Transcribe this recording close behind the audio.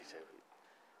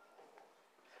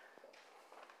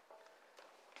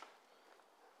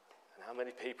How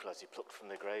many people has he plucked from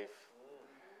the grave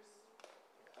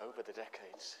over the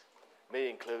decades? Me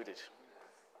included.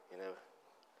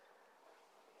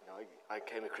 I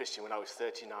became a Christian when I was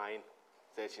 39.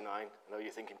 I know you're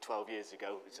thinking 12 years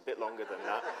ago. It's a bit longer than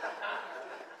that.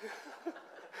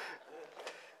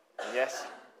 And yes,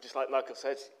 just like Michael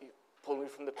said, he pulled me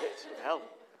from the pit of hell.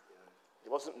 It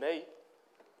wasn't me.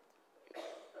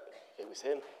 It was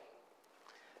him.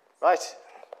 Right.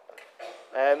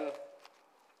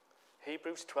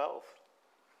 Hebrews 12.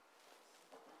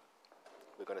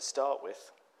 We're going to start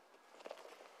with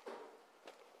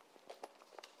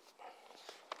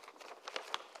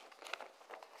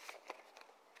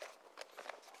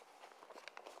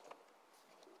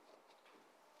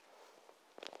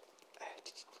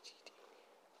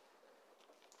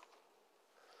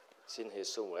it's in here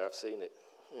somewhere. I've seen it.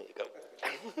 There you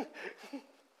go.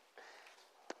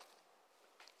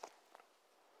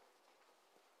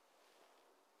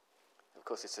 Of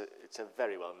course, it's a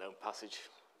very well-known passage.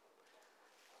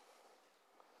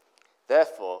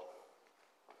 Therefore,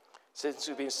 since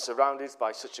we've been surrounded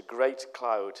by such a great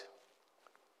cloud,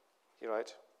 you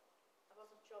right? I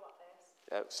wasn't sure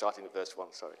what verse. Starting at verse 1,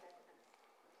 sorry.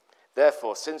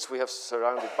 Therefore, since we have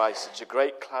surrounded by such a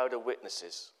great cloud of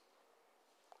witnesses,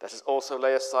 let us also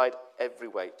lay aside every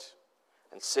weight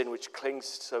and sin which clings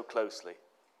so closely,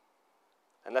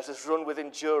 and let us run with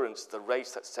endurance the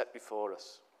race that's set before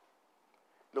us,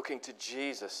 looking to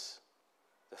Jesus,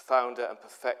 the founder and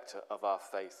perfecter of our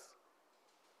faith.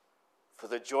 For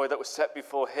the joy that was set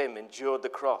before him endured the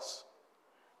cross,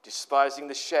 despising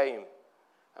the shame,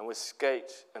 and was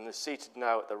seated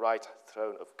now at the right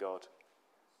throne of God.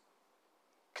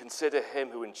 Consider him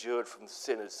who endured from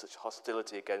sinners such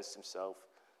hostility against himself,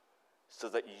 so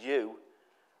that you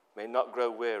may not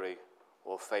grow weary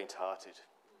or faint-hearted.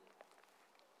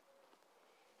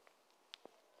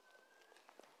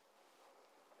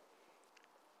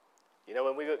 You know,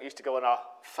 when we used to go on our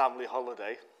family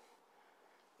holiday,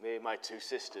 me and my two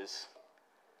sisters,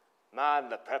 man,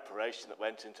 the preparation that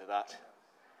went into that.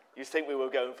 You'd think we were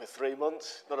going for 3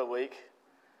 months, not a week.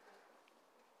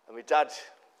 And my dad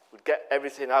would get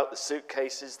everything out, the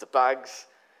suitcases, the bags.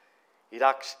 He'd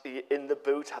actually, in the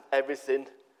boot, have everything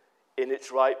in its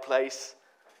right place,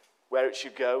 where it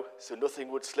should go, so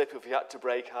nothing would slip if he had to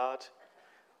brake hard,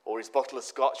 or his bottle of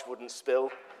scotch wouldn't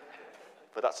spill.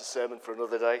 But that's a sermon for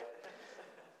another day.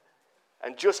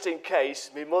 And just in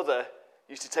case, my mother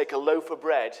used to take a loaf of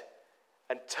bread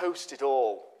and toast it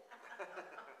all,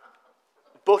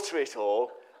 butter it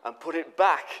all, and put it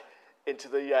back into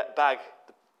the bag,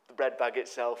 the bread bag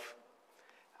itself.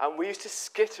 And we used to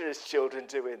skitter as children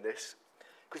doing this,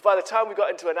 because by the time we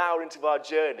got into an hour into our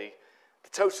journey, the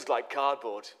toast was like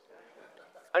cardboard.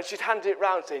 And she'd hand it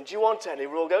round saying, "Do you want any?"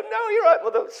 We'll all go, "No, you're right,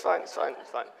 Mother, it's fine.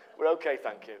 We're okay,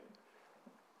 thank you."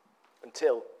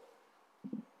 Until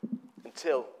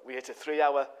we hit a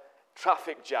 3-hour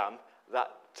traffic jam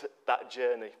that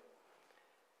journey.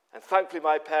 And thankfully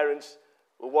my parents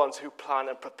were ones who plan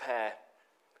and prepare.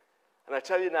 And I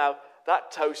tell you now,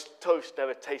 that toast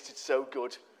never tasted so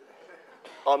good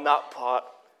on that part.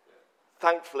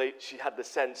 Thankfully, she had the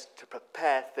sense to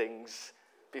prepare things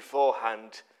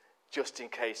beforehand, just in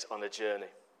case on a journey.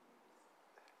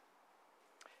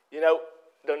 You know,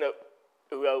 don't know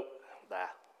who there.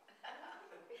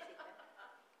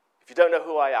 If you don't know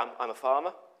who I am, I'm a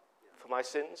farmer for my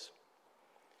sins.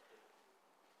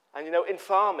 And you know, in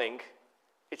farming,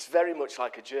 it's very much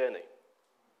like a journey.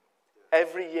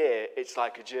 Every year, it's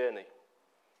like a journey.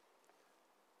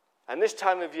 And this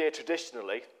time of year,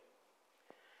 traditionally,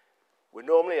 we're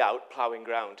normally out ploughing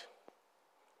ground.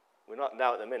 We're not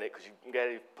now at the minute, because you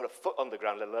can put a foot on the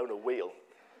ground, let alone a wheel.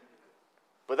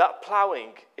 But that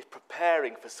ploughing is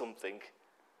preparing for something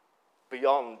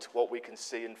beyond what we can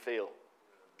see and feel.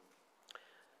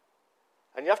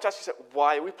 And you have to ask yourself,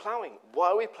 why are we ploughing? Why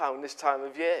are we ploughing this time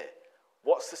of year?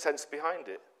 What's the sense behind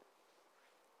it?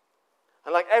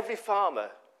 And like every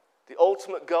farmer, the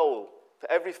ultimate goal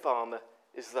for every farmer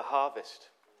is the harvest.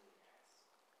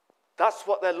 That's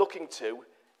what they're looking to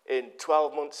in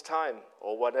 12 months' time,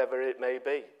 or whatever it may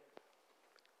be.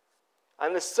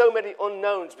 And there's so many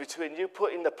unknowns between you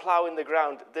putting the plough in the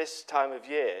ground this time of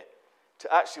year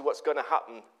to actually what's going to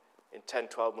happen in 10,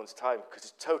 12 months' time,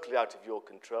 because it's totally out of your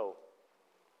control.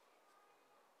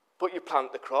 But you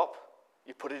plant the crop,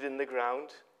 you put it in the ground,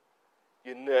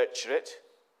 you nurture it,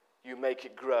 you make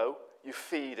it grow, you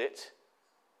feed it,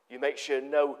 you make sure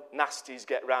no nasties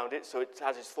get round it so it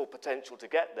has its full potential to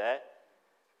get there.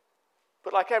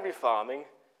 But like every farming,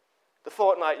 the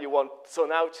fortnight you want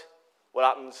sun out, what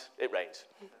happens? It rains.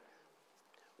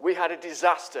 We had a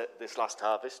disaster this last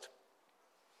harvest.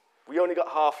 We only got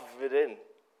half of it in.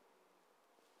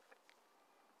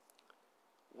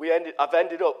 I've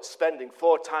ended up spending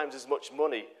 4 times as much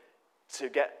money to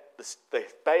get the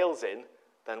bales in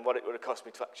than what it would have cost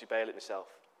me to actually bale it myself.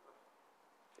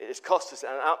 It has cost us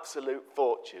an absolute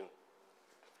fortune.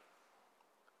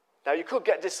 Now, you could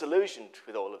get disillusioned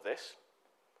with all of this,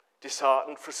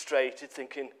 disheartened, frustrated,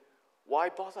 thinking, why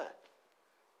bother?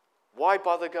 Why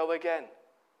bother go again?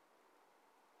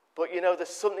 But you know, there's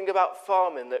something about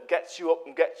farming that gets you up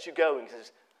and gets you going.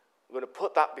 Says, we're going to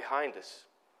put that behind us.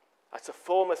 That's a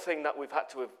former thing that we've had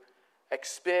to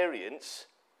experience.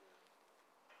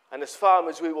 And as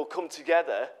farmers, we will come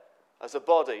together as a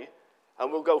body and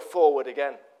we'll go forward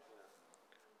again.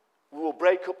 We will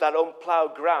break up that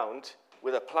unploughed ground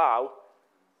with a plough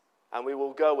and we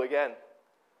will go again.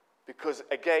 Because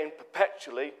again,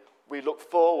 perpetually, we look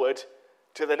forward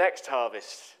to the next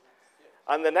harvest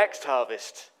and the next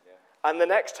harvest and the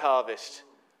next harvest.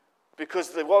 Because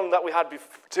the one that we had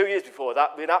 2 years before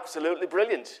that had been absolutely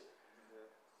brilliant.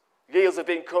 Yields have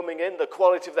been coming in, the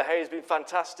quality of the hay has been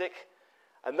fantastic.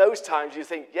 And those times you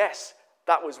think, yes,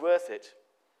 that was worth it.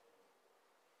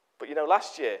 But you know,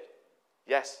 last year,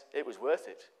 yes, it was worth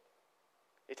it.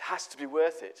 It has to be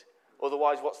worth it.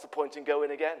 Otherwise, what's the point in going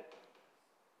again?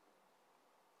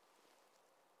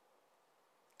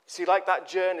 See, like that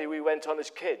journey we went on as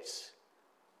kids,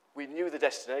 we knew the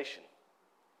destination.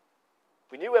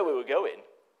 We knew where we were going.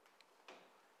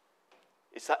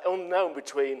 It's that unknown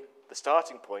between the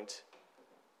starting point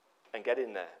and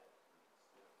getting there.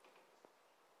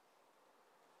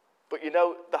 But you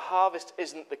know, the harvest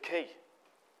isn't the key.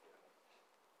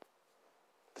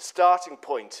 The starting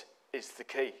point is the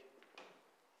key.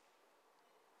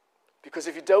 Because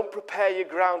if you don't prepare your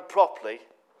ground properly,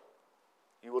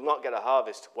 you will not get a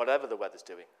harvest, whatever the weather's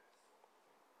doing.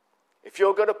 If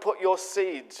you're going to put your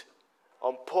seed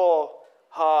on poor,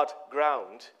 hard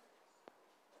ground,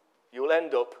 you'll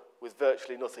end up with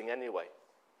virtually nothing anyway.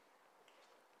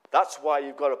 That's why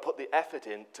you've got to put the effort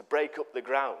in to break up the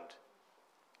ground.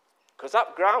 Because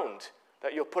that ground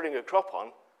that you're putting a crop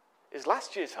on is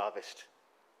last year's harvest.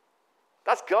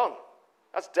 That's gone.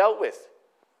 That's dealt with.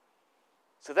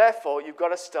 So therefore, you've got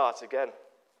to start again.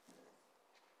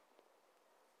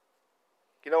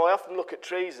 You know, I often look at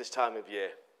trees this time of year.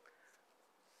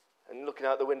 And looking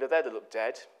out the window there, they look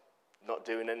dead, not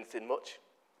doing anything much.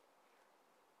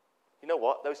 You know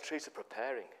what? Those trees are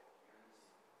preparing.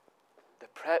 They're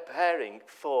preparing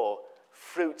for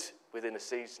fruit within a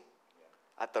season.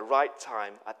 At the right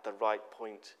time, at the right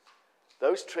point.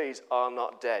 Those trees are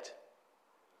not dead.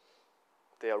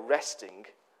 They are resting,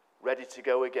 ready to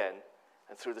go again.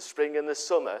 And through the spring and the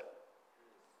summer,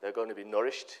 they're going to be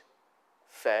nourished,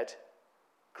 fed,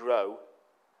 grow,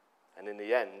 and in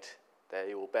the end,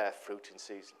 they will bear fruit in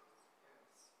season.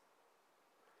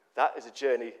 That is a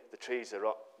journey the trees are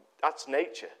on. That's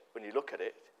nature when you look at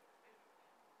it.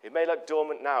 It may look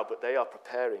dormant now, but they are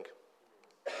preparing.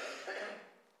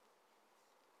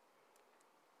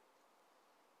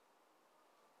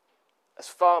 As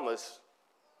farmers,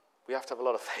 we have to have a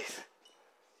lot of faith.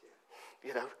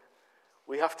 You know,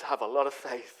 we have to have a lot of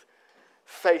faith.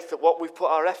 Faith that what we've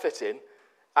put our effort in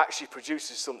actually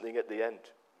produces something at the end.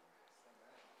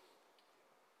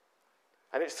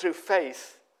 And it's through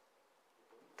faith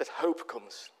that hope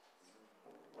comes.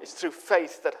 It's through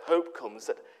faith that hope comes,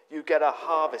 that you get a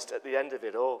harvest at the end of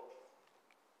it all.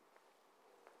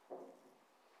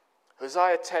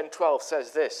 Hosea 10:12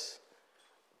 says this,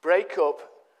 break up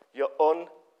your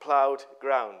unploughed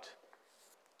ground.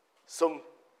 Some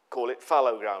call it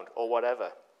fallow ground or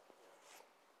whatever.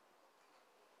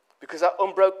 Because that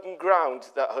unbroken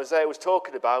ground that Hosea was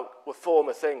talking about were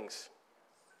former things.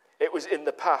 It was in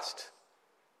the past.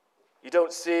 You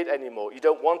don't see it anymore. You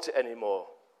don't want it anymore.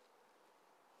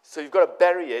 So you've got to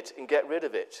bury it and get rid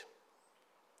of it.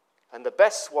 And the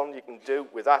best one you can do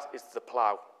with that is the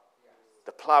plough.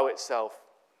 The plough itself.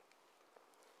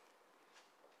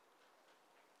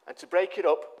 And to break it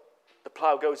up, the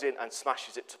plough goes in and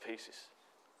smashes it to pieces.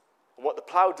 And what the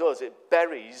plough does, it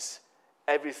buries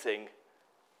everything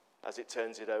as it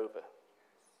turns it over.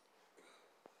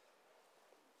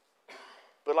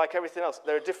 But like everything else,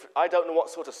 there are different. I don't know what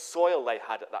sort of soil they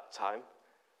had at that time,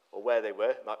 or where they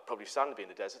were. Might probably sand be in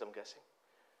the desert, I'm guessing.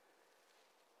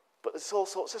 But there's all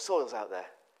sorts of soils out there.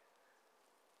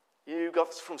 You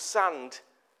got from sand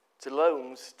to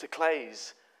loams to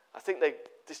clays. I think they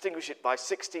distinguish it by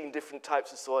 16 different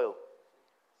types of soil.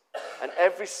 And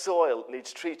every soil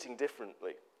needs treating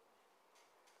differently.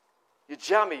 You're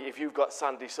jammy if you've got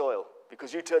sandy soil,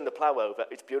 because you turn the plough over,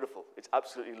 it's beautiful. It's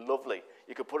absolutely lovely.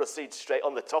 You can put a seed straight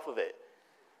on the top of it.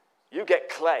 You get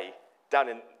clay down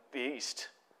in the east,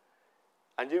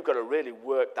 And you've got to really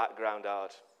work that ground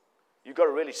hard. You've got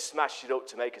to really smash it up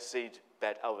to make a seed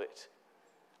bed of it.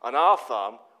 On our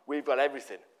farm, we've got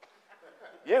everything.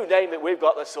 You name it, we've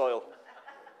got the soil.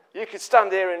 You could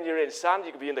stand here and you're in sand,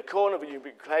 you could be in the corner, but you can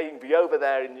be clay, you can be over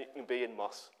there and you can be in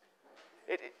moss.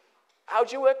 How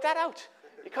do you work that out?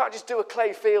 You can't just do a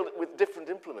clay field with different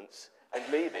implements and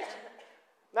leave it.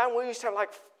 Man, we used to have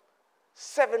like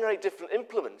 7 or 8 different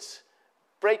implements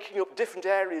breaking up different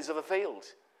areas of a field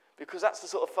because that's the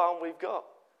sort of farm we've got.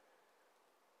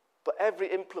 But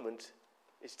every implement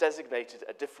is designated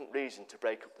a different reason to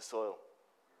break up the soil.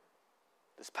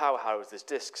 There's power harrows, there's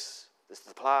discs, there's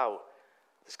the plough,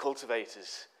 there's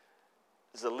cultivators,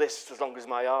 there's a list as long as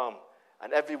my arm,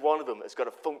 and every one of them has got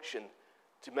a function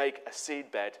to make a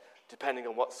seed bed depending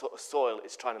on what sort of soil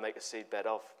it's trying to make a seed bed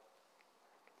of.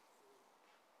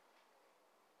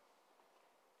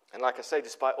 And like I say,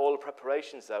 despite all the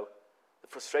preparations though, the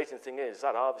frustrating thing is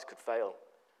that harvest could fail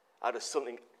out of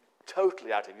something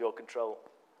totally out of your control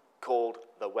called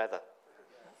the weather.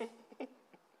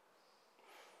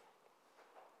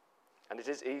 And it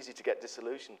is easy to get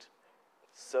disillusioned.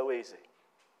 So easy.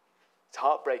 It's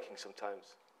heartbreaking sometimes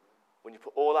when you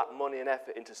put all that money and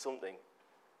effort into something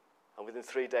and within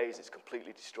 3 days it's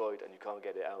completely destroyed and you can't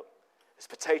get it out. There's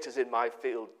potatoes in my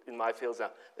fields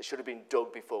now that should have been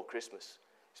dug before Christmas.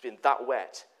 It's been that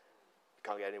wet, you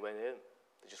can't get anywhere near them.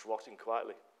 They're just rotting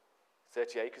quietly.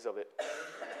 30 acres of it.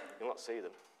 You'll not see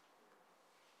them.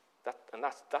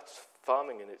 That's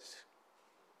farming in its...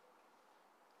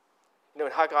 In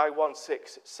Haggai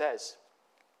 1:6 it says,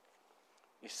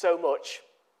 you sow much,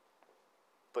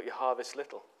 but you harvest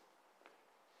little.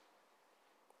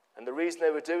 And the reason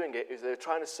they were doing it is they were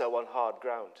trying to sow on hard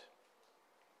ground.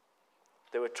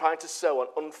 They were trying to sow on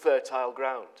unfertile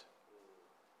ground.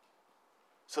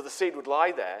 So the seed would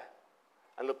lie there,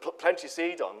 and they'd put plenty of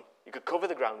seed on. You could cover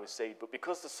the ground with seed, but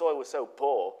because the soil was so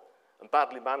poor and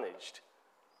badly managed,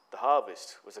 the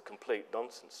harvest was a complete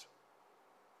nonsense.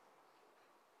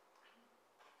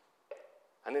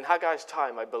 And in Haggai's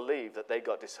time, I believe that they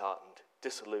got disheartened,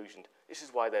 disillusioned. This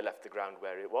is why they left the ground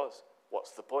where it was.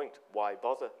 What's the point? Why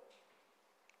bother?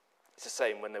 It's the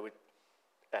same when they would...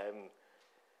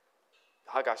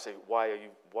 Haggai said, why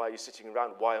are you sitting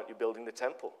around? Why aren't you building the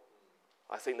temple?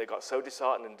 I think they got so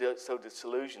disheartened and so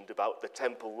disillusioned about the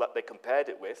temple that they compared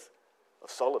it with, of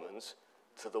Solomon's,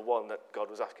 to the one that God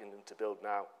was asking them to build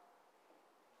now.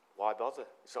 Why bother?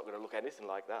 It's not going to look anything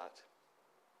like that.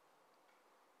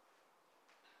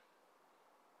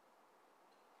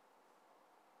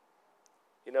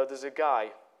 There's a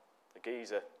guy, a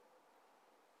geezer,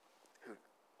 who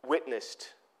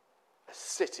witnessed a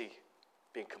city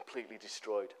being completely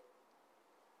destroyed.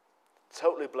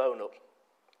 Totally blown up.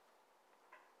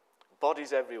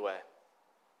 Bodies everywhere.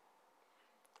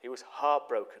 He was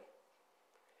heartbroken.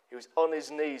 He was on his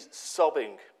knees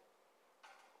sobbing.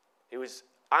 He was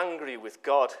angry with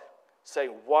God,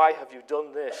 saying, why have you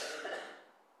done this?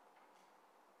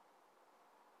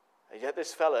 And yet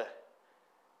this fella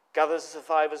gathers the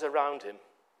survivors around him,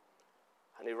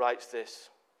 and he writes this: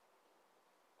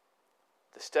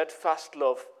 the steadfast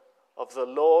love of the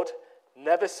Lord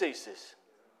never ceases.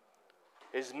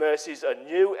 His mercies are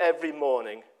new every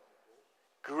morning.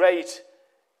 Great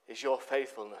is your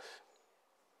faithfulness.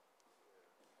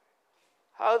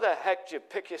 How the heck do you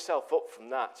pick yourself up from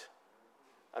that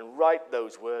and write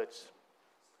those words?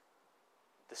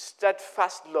 The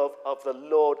steadfast love of the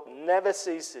Lord never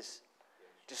ceases.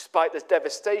 Despite the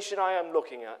devastation I am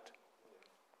looking at,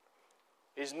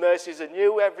 his mercies are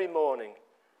new every morning,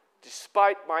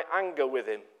 despite my anger with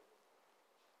him,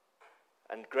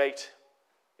 and great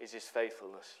is his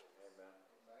faithfulness. Amen.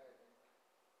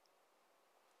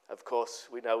 Of course,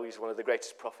 we know he's one of the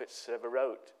greatest prophets ever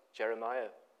wrote, Jeremiah,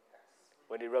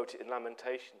 when he wrote it in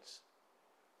Lamentations.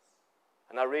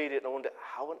 And I read it and I wonder,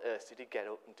 how on earth did he get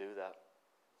up and do that?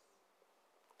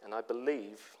 And I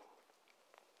believe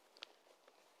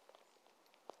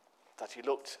that he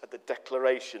looked at the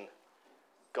declaration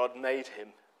God made him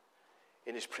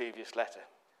in his previous letter.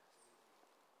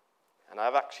 And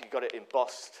I've actually got it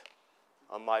embossed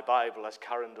on my Bible, as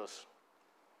Karen does.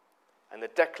 And the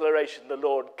declaration the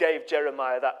Lord gave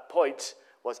Jeremiah at that point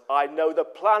was, I know the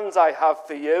plans I have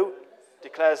for you,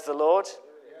 declares the Lord.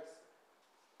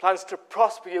 Plans to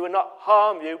prosper you and not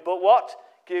harm you, but what?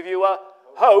 Give you a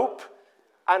hope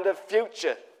and a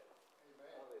future.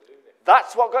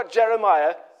 That's what got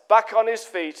Jeremiah back on his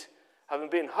feet, having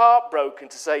been heartbroken,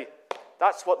 to say,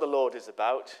 that's what the Lord is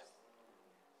about.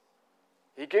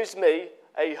 He gives me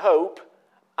a hope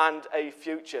and a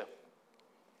future.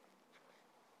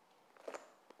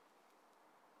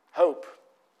 Hope.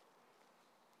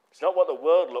 It's not what the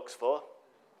world looks for.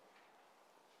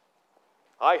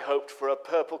 I hoped for a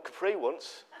purple capri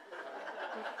once.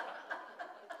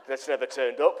 That's never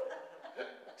turned up.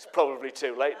 It's probably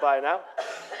too late by now.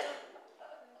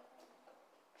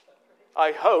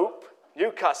 I hope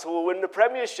Newcastle will win the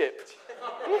Premiership.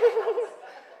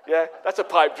 Yeah, that's a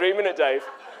pipe dream, isn't it, Dave?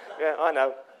 Yeah, I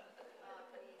know.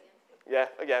 Yeah,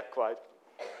 quite.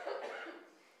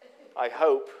 I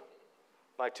hope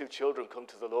my 2 children come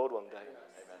to the Lord one day.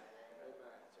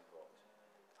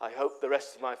 I hope the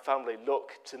rest of my family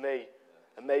look to me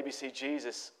and maybe see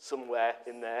Jesus somewhere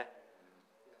in there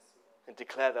and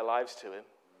declare their lives to him.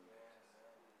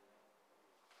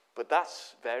 But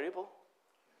that's variable.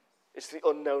 It's the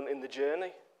unknown in the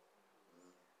journey.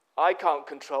 I can't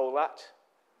control that.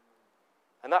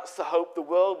 And that's the hope the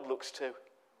world looks to.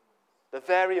 The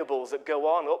variables that go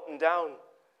on up and down.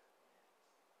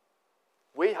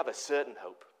 We have a certain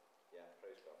hope.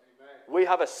 We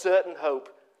have a certain hope.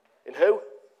 In who?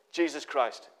 Jesus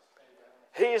Christ.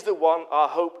 He is the one our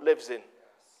hope lives in.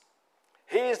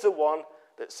 He is the one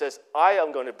that says, I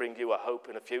am going to bring you a hope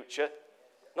in a future,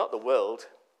 not the world,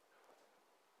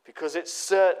 because it's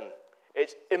certain,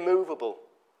 it's immovable.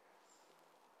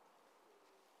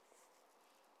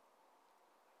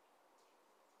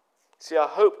 See, our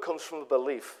hope comes from a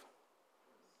belief.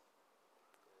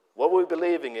 What are we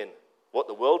believing in? What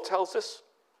the world tells us?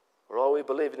 Or are we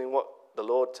believing in what the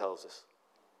Lord tells us?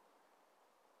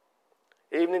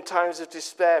 Even in times of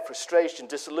despair, frustration,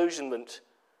 disillusionment,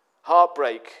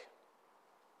 heartbreak,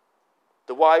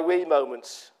 the why we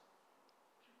moments,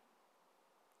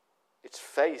 it's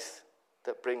faith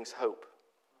that brings hope.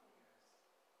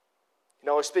 You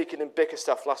know, I was speaking in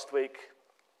Bickerstaff last week,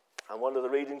 and one of the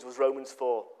readings was Romans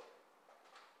 4.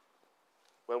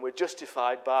 When we're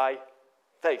justified by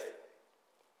faith.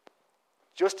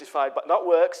 Justified by, not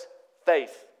works,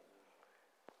 faith.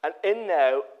 And in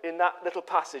that little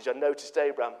passage, I noticed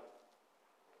Abraham.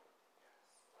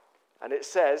 And it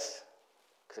says,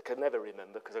 because I can never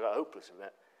remember, because I got hopeless with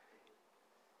that.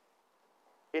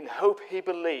 In hope he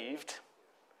believed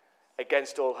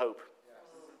against all hope.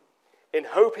 In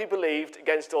hope he believed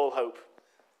against all hope.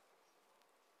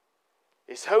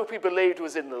 His hope he believed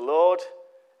was in the Lord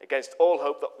against all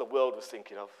hope that the world was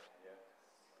thinking of.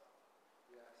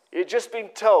 He had just been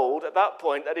told at that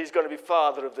point that he's going to be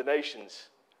father of the nations.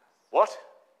 What?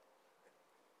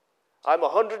 I'm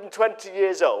 120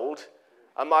 years old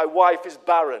and my wife is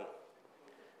barren.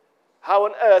 How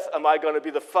on earth am I going to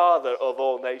be the father of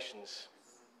all nations?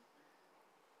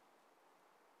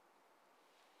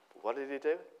 But what did he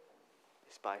do?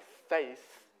 It's by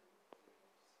faith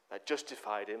that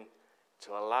justified him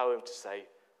to allow him to say,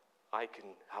 I can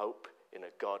hope in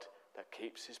a God that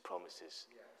keeps his promises,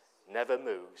 never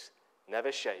moves,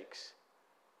 never shakes.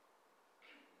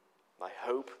 My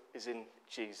hope is in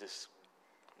Jesus.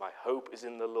 My hope is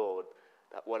in the Lord,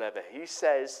 that whatever he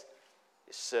says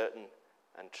is certain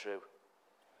and true.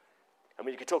 I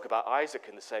mean, you could talk about Isaac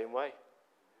in the same way.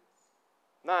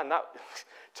 Man,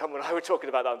 Tom and I were talking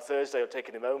about that on Thursday, I'm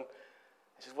taking him home.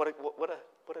 I said, what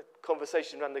a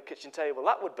conversation around the kitchen table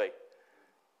that would be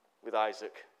with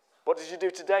Isaac. What did you do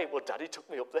today? Well, Daddy took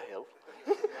me up the hill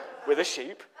with a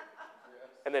sheep.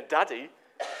 And then Daddy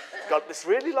got this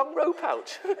really long rope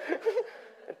out.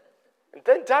 And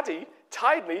then Daddy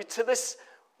tied me to this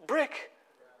brick.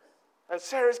 And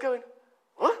Sarah's going,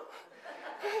 what?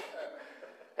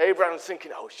 Abraham's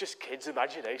thinking, oh, it's just kids'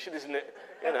 imagination, isn't it?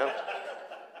 You know.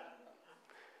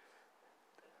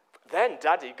 Then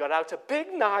Daddy got out a big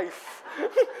knife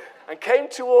and came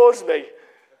towards me.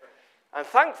 And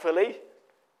thankfully,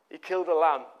 he killed a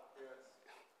lamb.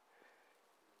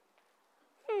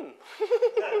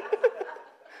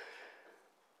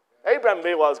 Abraham,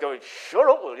 meanwhile, was going, shut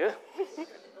up, will you?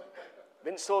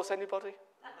 Mint sauce, anybody?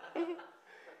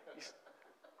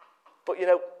 But, you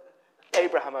know,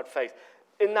 Abraham had faith.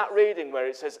 In that reading where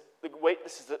it says the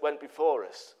witnesses that went before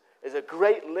us, there's a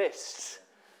great list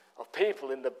of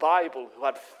people in the Bible who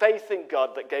had faith in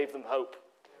God that gave them hope.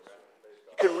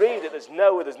 You can read it. There's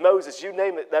Noah, there's Moses, you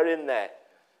name it, they're in there.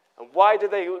 And why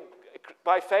did they,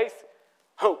 by faith?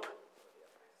 Hope.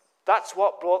 That's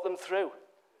what brought them through.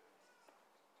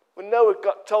 When Noah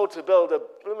got told to build a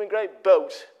blooming great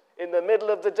boat in the middle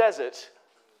of the desert,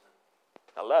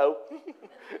 hello?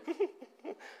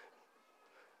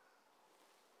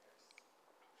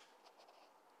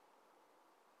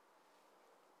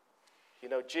 You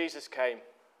know, Jesus came.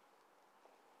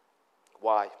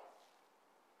 Why?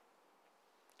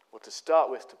 Well, to start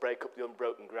with, to break up the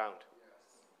unbroken ground.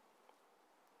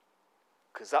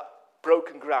 Because that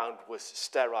broken ground was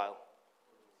sterile.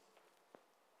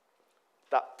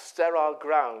 That sterile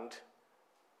ground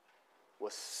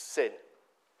was sin,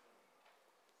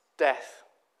 death,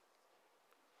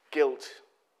 guilt,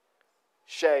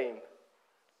 shame,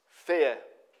 fear.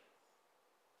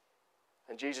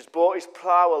 And Jesus brought his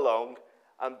plough along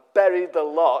and buried the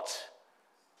lot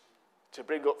to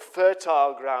bring up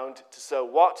fertile ground to sow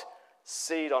what?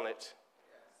 Seed on it.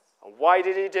 And why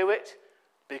did he do it?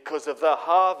 Because of the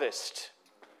harvest.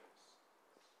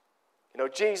 You know,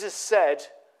 Jesus said,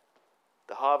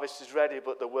 the harvest is ready,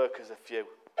 but the workers are few.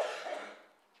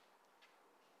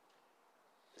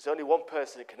 There's only one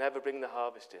person that can ever bring the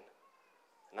harvest in,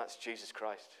 and that's Jesus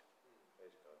Christ.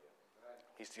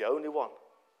 He's the only one.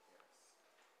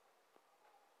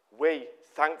 We,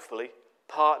 thankfully,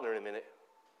 partner him in it.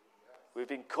 We've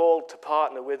been called to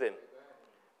partner with him.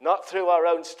 Not through our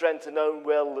own strength and own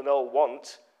will and own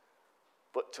want,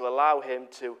 but to allow him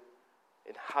to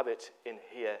inhabit in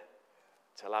here,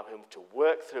 to allow him to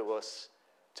work through us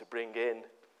to bring in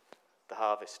the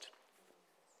harvest.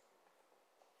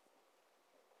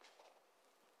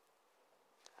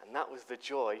 And that was the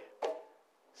joy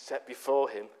set before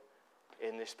him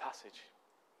in this passage.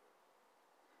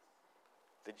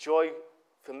 The joy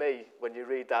for me when you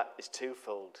read that is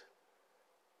twofold.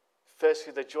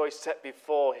 Firstly, the joy set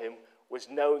before him was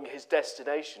knowing his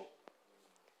destination.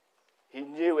 He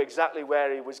knew exactly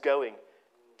where he was going,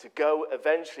 to go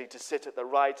eventually to sit at the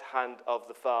right hand of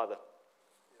the Father.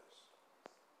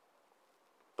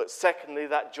 But secondly,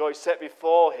 that joy set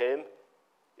before him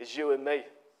is you and me.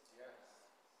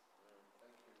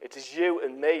 It is you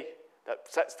and me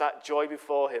that sets that joy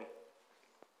before him.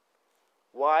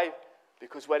 Why?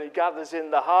 Because when he gathers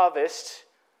in the harvest,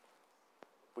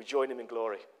 we join him in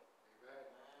glory.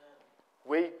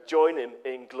 We join him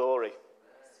in glory.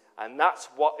 And that's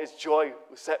what his joy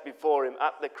was set before him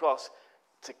at the cross,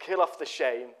 to kill off the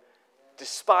shame,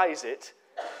 despise it,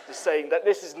 to saying that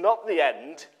this is not the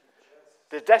end.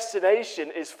 The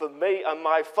destination is for me and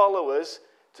my followers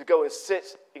to go and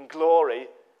sit in glory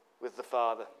with the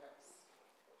Father.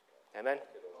 Amen?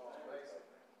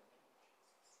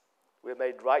 We're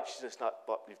made righteousness, not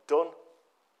what we've done,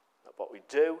 not what we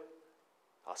do,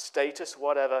 our status,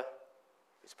 whatever.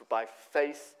 It's by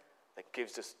faith that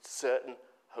gives us certain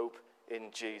hope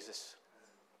in Jesus.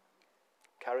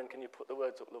 Karen, can you put the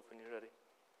words up, love, when you're ready?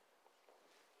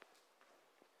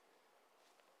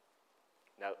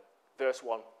 Now, verse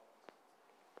 1.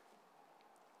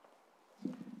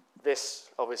 This,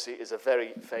 obviously, is a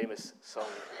very famous song.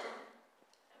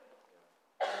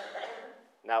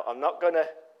 Now, I'm not going to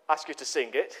ask you to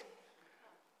sing it,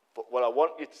 but what I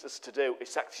want you to do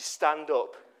is actually stand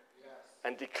up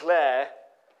and declare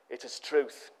it as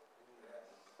truth.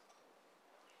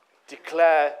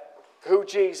 Declare who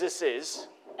Jesus is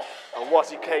and what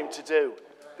he came to do.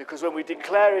 Because when we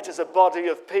declare it as a body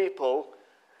of people,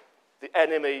 the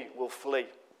enemy will flee.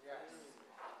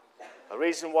 A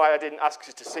reason why I didn't ask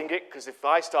you to sing it, because if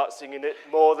I start singing it,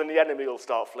 more than the enemy will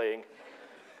start fleeing.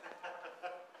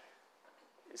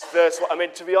 It's verse 1. I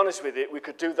mean, to be honest with you, we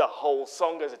could do the whole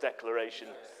song as a declaration,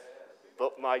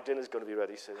 but my dinner's going to be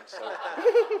ready soon,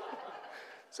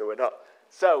 so we're not.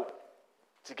 So,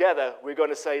 together, we're going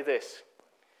to say this.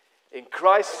 In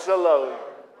Christ alone,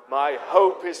 my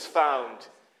hope is found.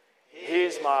 He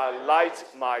is my light,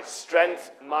 my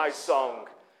strength, my song.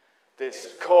 This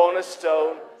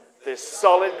cornerstone, this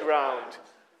solid ground,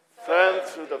 firm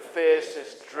through the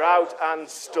fiercest drought and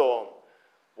storm.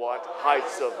 What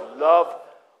heights of love,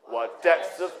 what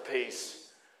depths of peace.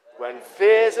 When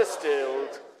fears are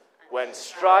stilled, when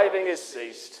striving is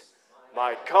ceased,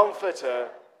 my comforter,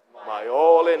 my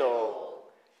all in all.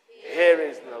 Here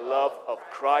is in the love of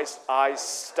Christ I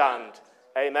stand.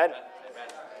 Amen. Amen.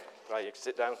 Right, you can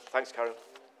sit down. Thanks, Karen.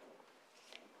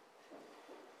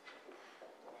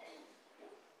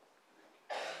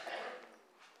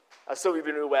 As some of you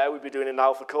have been aware, we've been doing an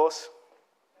Alpha course,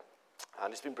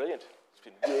 and it's been brilliant. It's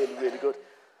been really, really good.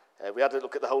 We had a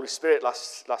look at the Holy Spirit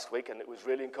last week, and it was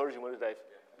really encouraging, wasn't it, Dave?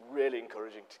 Really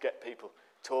encouraging to get people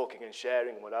talking and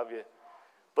sharing and what have you.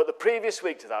 But the previous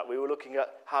week to that, we were looking at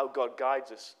how God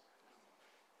guides us.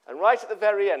 And right at the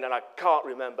very end, and I can't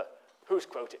remember whose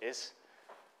quote it is,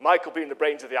 Michael, being the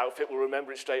brains of the outfit, will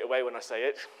remember it straight away when I say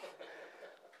it.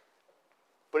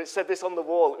 But it said this on the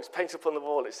wall. It was painted up on the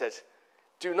wall. It said,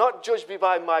 "Do not judge me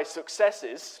by my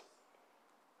successes,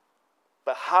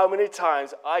 but how many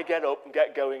times I get up and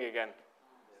get going again."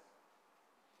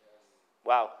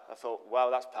 Wow, I thought, wow,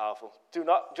 that's powerful. Do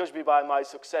not judge me by my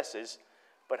successes,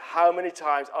 but how many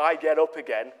times I get up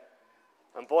again.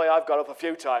 And boy, I've got up a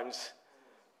few times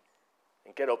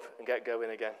and get up and get going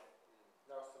again.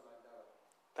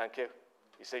 Thank you.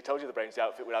 You see, told you the brains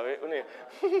outfit would have it, wouldn't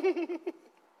you?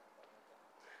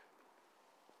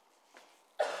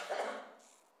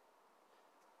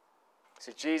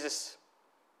 See, Jesus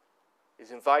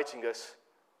is inviting us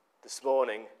this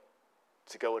morning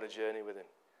to go on a journey with him.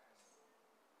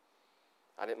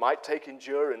 And it might take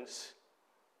endurance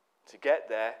to get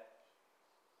there,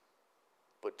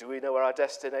 but do we know where our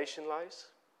destination lies?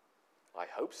 I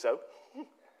hope so.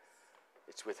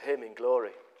 It's with him in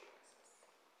glory.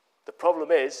 The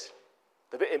problem is,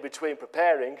 the bit in between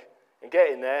preparing and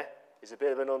getting there is a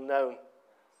bit of an unknown.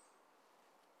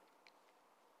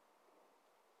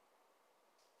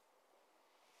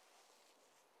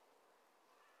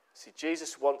 See,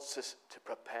 Jesus wants us to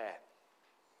prepare.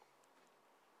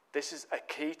 This is a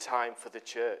key time for the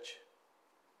church.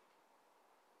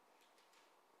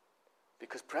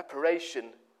 Because preparation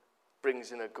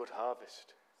brings in a good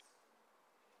harvest.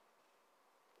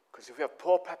 Because if we have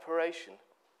poor preparation,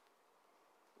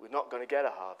 we're not going to get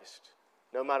a harvest,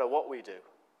 no matter what we do.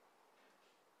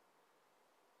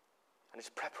 And it's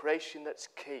preparation that's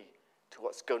key to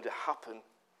what's going to happen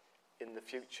in the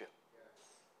future.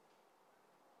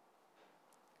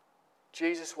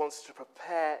 Jesus wants to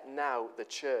prepare now the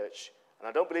church. And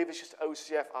I don't believe it's just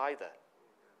OCF either.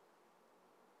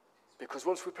 Because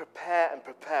once we prepare and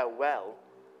prepare well,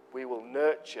 we will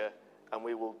nurture and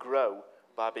we will grow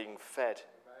by being fed.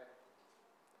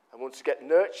 And once we get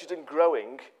nurtured and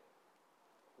growing,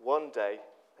 one day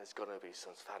there's going to be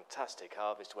some fantastic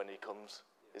harvest when he comes,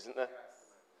 isn't there?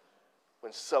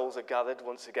 When souls are gathered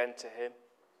once again to him.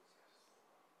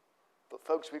 But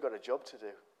folks, we've got a job to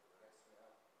do.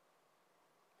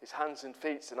 His hands and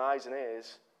feet and eyes and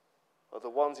ears are the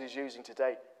ones he's using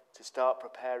today to start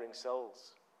preparing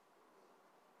souls.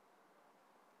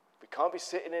 We can't be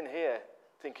sitting in here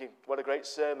thinking, what a great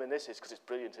sermon this is, because it's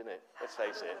brilliant, isn't it? Let's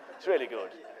face it. It's really good.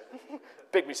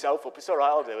 Big myself up. It's all right,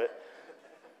 I'll do it.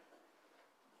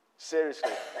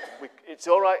 Seriously. It's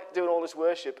all right doing all this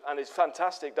worship, and it's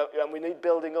fantastic, and we need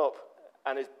building up,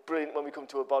 and it's brilliant when we come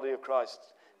to a body of Christ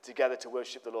together to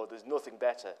worship the Lord. There's nothing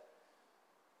better.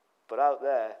 But out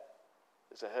there,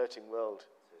 there's a hurting world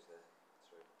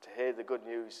to hear the good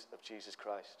news of Jesus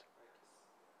Christ.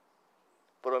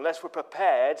 But unless we're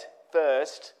prepared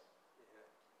first,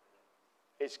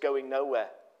 it's going nowhere.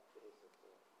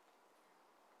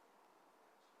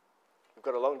 We've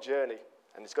got a long journey,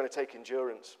 and it's going to take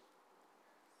endurance.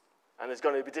 And there's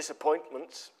going to be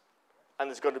disappointments, and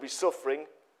there's going to be suffering,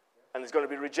 and there's going to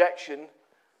be rejection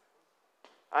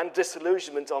and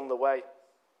disillusionment on the way.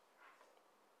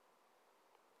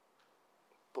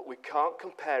 But we can't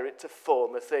compare it to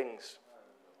former things.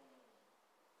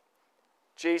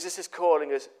 Jesus is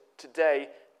calling us today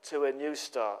to a new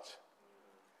start.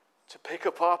 To pick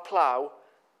up our plough,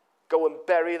 go and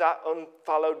bury that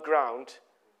unfallowed ground,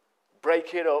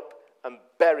 break it up and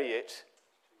bury it,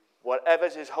 whatever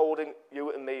is holding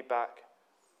you and me back.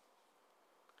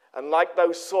 And like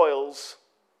those soils,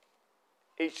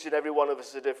 each and every one of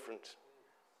us are different.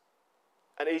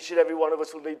 And each and every one of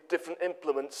us will need different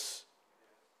implements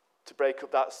to break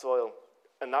up that soil.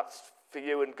 And that's for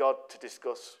you and God to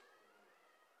discuss.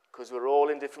 Because we're all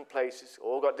in different places,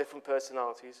 all got different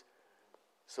personalities.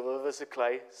 Some of us are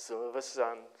clay, some of us are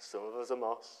sand, some of us are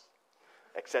moss,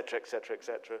 etc., etc.,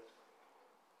 etc.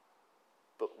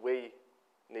 But we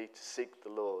need to seek the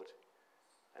Lord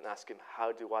and ask him,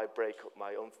 how do I break up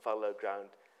my unfallowed ground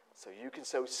so you can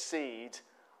sow seed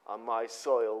on my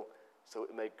soil so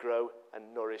it may grow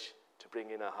and nourish to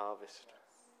bring in a harvest.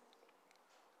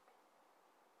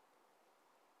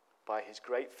 By his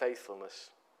great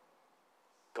faithfulness,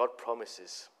 God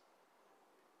promises,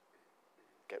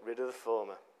 get rid of the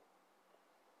former.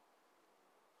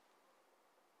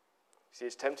 See,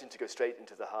 it's tempting to go straight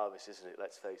into the harvest, isn't it?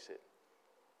 Let's face it.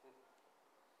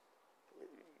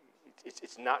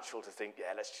 It's natural to think,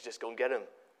 yeah, let's just go and get them.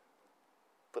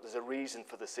 But there's a reason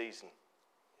for the season.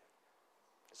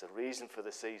 There's a reason for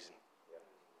the season.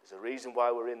 There's a reason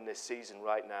why we're in this season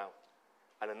right now.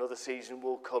 And another season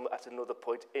will come at another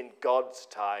point in God's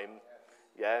time.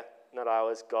 Yeah, not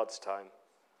ours, God's time.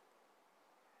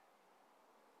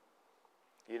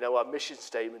 You know, our mission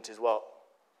statement is what?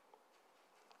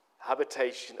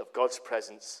 Habitation of God's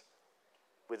presence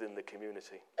within the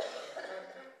community.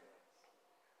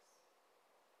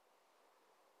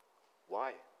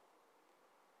 Why?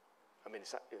 I mean,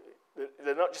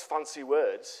 they're not just fancy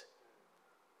words.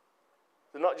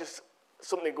 They're not just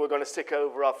something we're going to stick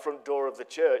over our front door of the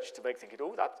church to make thinking,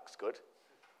 oh, that's good.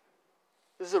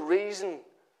 There's a reason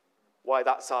why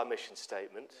that's our mission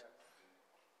statement.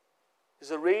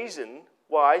 There's a reason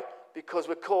why, because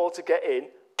we're called to get in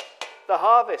the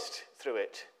harvest through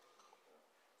it.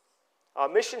 Our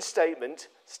mission statement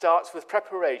starts with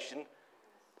preparation,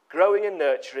 growing and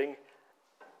nurturing,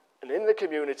 and in the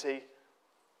community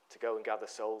to go and gather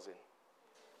souls in.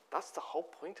 That's the whole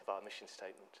point of our mission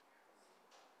statement.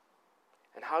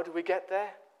 And how do we get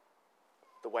there?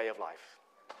 The way of life.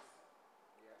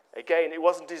 Again, it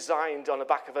wasn't designed on the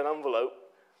back of an envelope.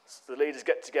 So the leaders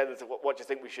get together to what do you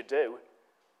think we should do?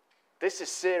 This is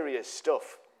serious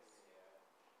stuff.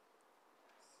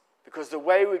 Because the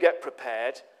way we get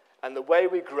prepared and the way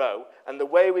we grow and the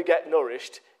way we get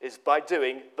nourished is by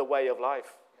doing the way of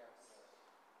life.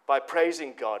 By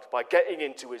praising God, by getting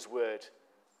into his word,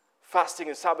 fasting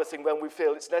and Sabbathing when we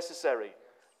feel it's necessary.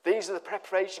 These are the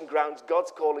preparation grounds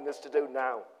God's calling us to do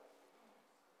now.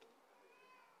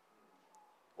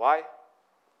 Why?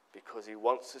 Because he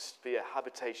wants us to be a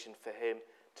habitation for him,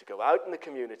 to go out in the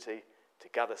community, to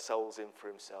gather souls in for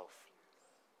himself.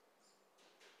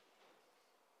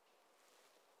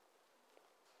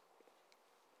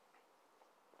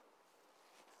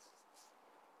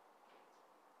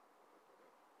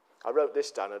 I wrote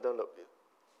this down. I don't know.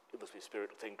 It must be a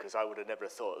spiritual thing because I would have never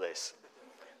thought of this.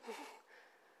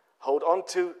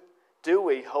 Do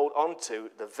we hold on to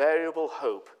the variable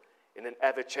hope in an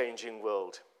ever-changing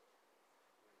world?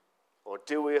 Or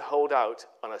do we hold out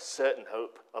on a certain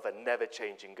hope of a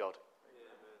never-changing God?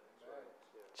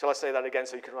 Shall I say that again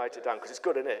so you can write it down? Because it's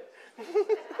good, isn't it?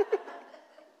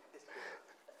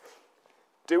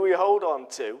 Do we hold on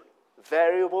to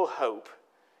variable hope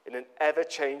in an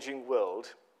ever-changing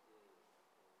world?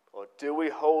 Or do we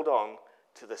hold on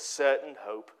to the certain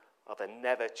hope of a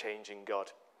never-changing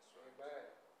God?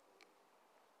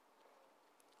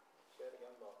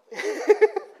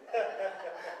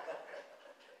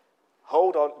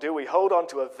 Do we hold on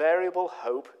to a variable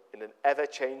hope in an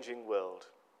ever-changing world?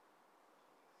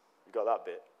 You got that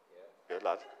bit? Yeah. Good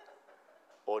lad.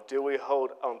 Or do we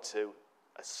hold on to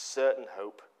a certain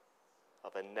hope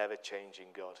of a never-changing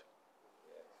God?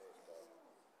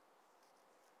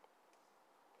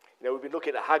 You know, we've been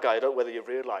looking at Haggai. I don't know whether you've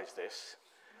realised this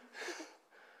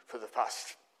for the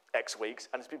past X weeks,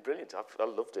 and it's been brilliant. I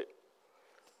loved it.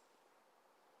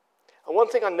 And one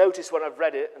thing I noticed when I've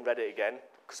read it and read it again,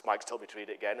 because Mike's told me to read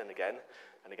it again and again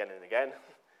and again and again,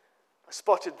 I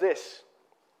spotted this.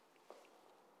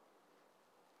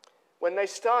 When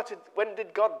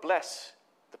did God bless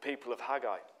the people of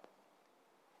Haggai?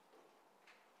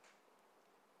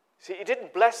 See, he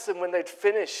didn't bless them when they'd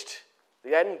finished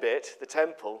the end bit, the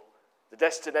temple, the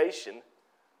destination,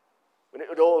 when it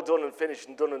was all done and finished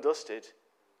and done and dusted.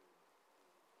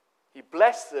 He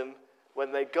blessed them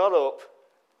when they got up,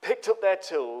 picked up their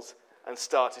tools, and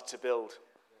started to build.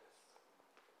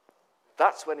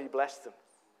 That's when he blessed them.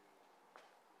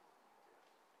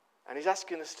 And he's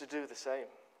asking us to do the same.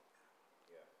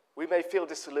 We may feel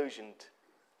disillusioned,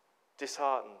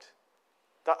 disheartened.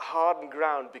 That hardened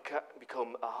ground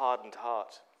become a hardened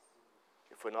heart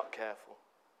if we're not careful.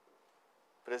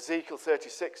 But Ezekiel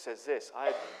 36 says this,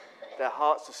 their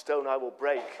hearts of stone I will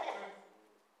break,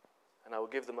 and I will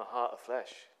give them a heart of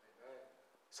flesh.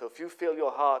 So if you feel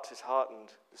your heart is hardened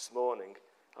this morning,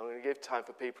 I'm going to give time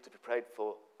for people to be prayed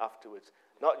for afterwards.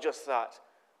 Not just that,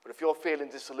 but if you're feeling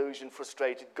disillusioned,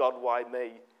 frustrated, God, why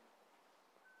me?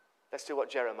 Let's do what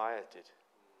Jeremiah did.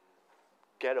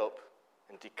 Get up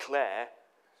and declare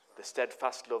the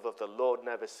steadfast love of the Lord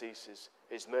never ceases.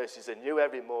 His mercies are new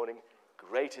every morning.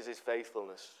 Great is his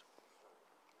faithfulness.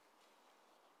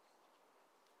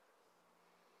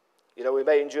 You know, we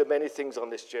may endure many things on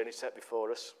this journey set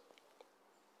before us.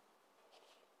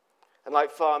 And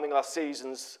like farming, our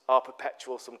seasons are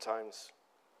perpetual sometimes.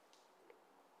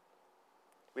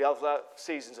 We have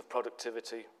seasons of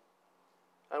productivity,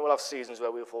 and we'll have seasons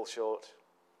where we'll fall short.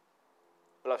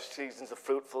 We'll have seasons of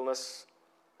fruitfulness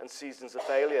and seasons of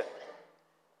failure.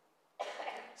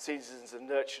 Seasons of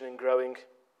nurturing and growing,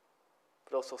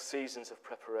 but also seasons of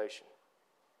preparation.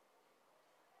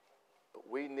 But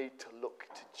we need to look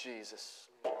to Jesus,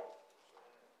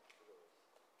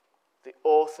 the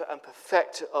author and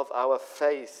perfecter of our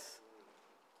faith.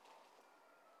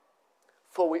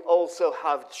 For we also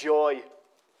have joy,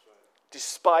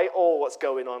 despite all what's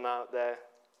going on out there.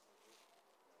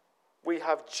 We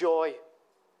have joy.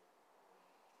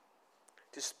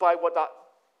 Despite what that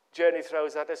journey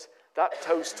throws at us, that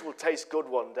toast will taste good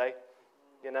one day,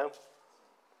 you know.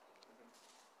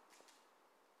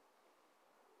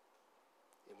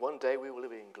 And one day we will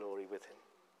be in glory with him,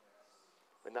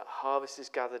 when that harvest is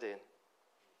gathered in.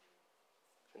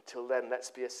 Until then,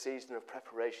 let's be a season of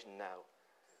preparation now,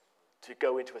 to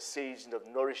go into a season of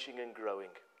nourishing and growing,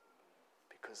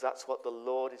 because that's what the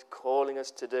Lord is calling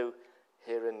us to do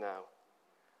here and now.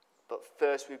 But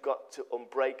first we've got to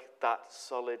unbreak that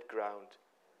solid ground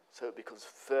so it becomes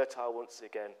fertile once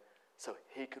again, so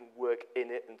he can work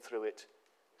in it and through it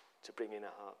to bring in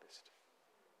a harvest.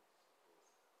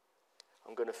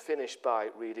 I'm going to finish by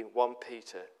reading 1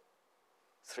 Peter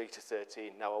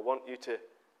 3-13. Now, I want you to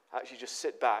actually just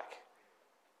sit back,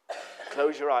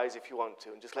 close your eyes if you want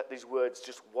to, and just let these words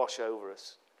just wash over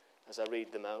us as I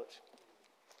read them out.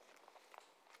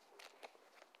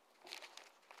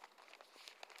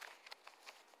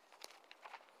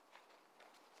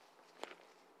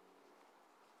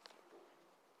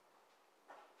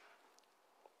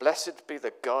 Blessed be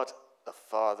the God, the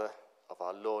Father of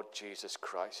our Lord Jesus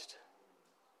Christ.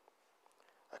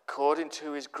 According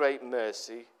to his great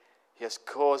mercy, he has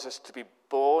caused us to be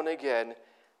born again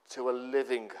to a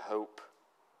living hope,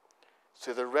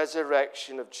 to the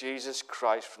resurrection of Jesus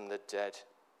Christ from the dead,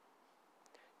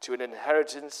 to an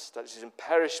inheritance that is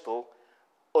imperishable,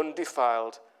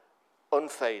 undefiled,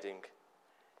 unfading,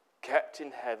 kept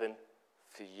in heaven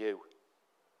for you,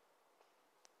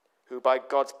 who by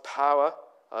God's power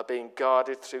are being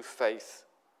guarded through faith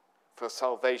for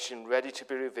salvation ready to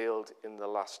be revealed in the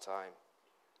last time.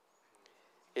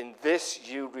 In this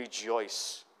you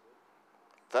rejoice,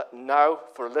 that now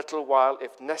for a little while,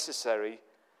 if necessary,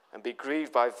 and be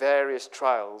grieved by various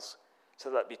trials, so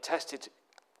that be tested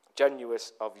genuine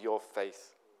of your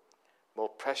faith, more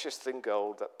precious than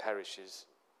gold that perishes,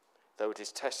 though it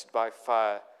is tested by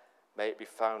fire, may it be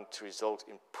found to result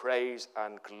in praise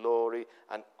and glory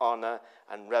and honor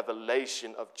and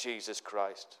revelation of Jesus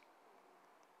Christ.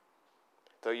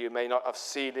 Though you may not have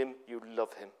seen him, you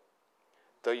love him.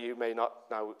 Though you may not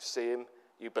now see him,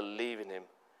 you believe in him.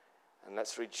 And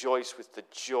let's rejoice with the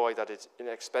joy that is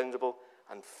inexpendable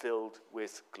and filled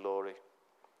with glory,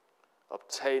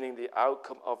 obtaining the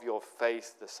outcome of your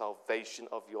faith, the salvation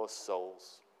of your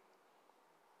souls.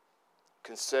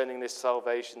 Concerning this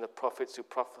salvation, the prophets who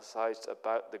prophesied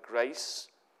about the grace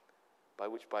by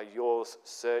which by yours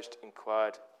searched,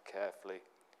 inquired carefully,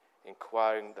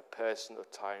 inquiring the person or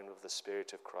time of the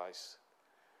Spirit of Christ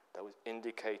that was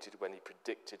indicated when he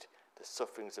predicted the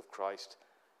sufferings of Christ,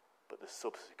 but the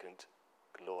subsequent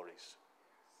glories.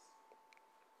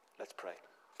 Let's pray.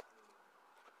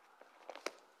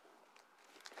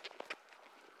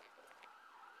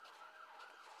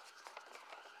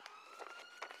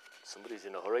 Somebody's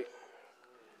in a hurry.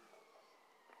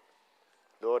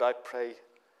 Lord, I pray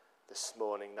this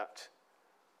morning that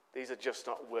these are just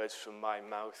not words from my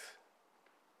mouth,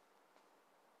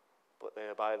 but they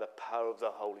are by the power of the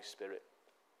Holy Spirit.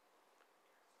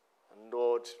 And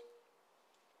Lord,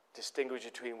 distinguish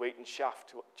between wheat and chaff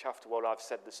to what I've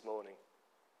said this morning.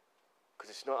 Because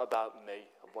it's not about me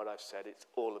and what I've said, it's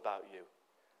all about you.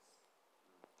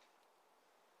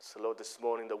 So Lord, this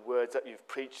morning, the words that you've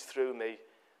preached through me,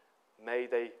 may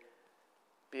they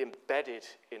be embedded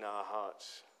in our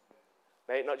hearts.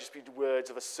 May it not just be words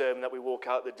of a sermon that we walk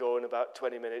out the door in about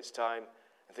 20 minutes' time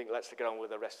and think, let's get on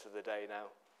with the rest of the day now.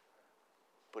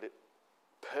 But it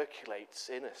percolates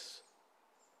in us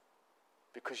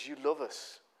because you love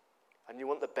us and you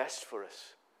want the best for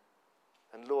us.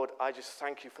 And Lord, I just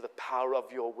thank you for the power of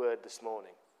your word this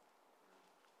morning.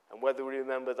 And whether we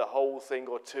remember the whole thing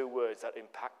or two words that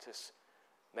impact us,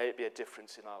 may it be a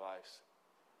difference in our lives.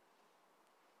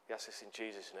 We ask this in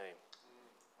Jesus' name.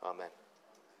 Amen.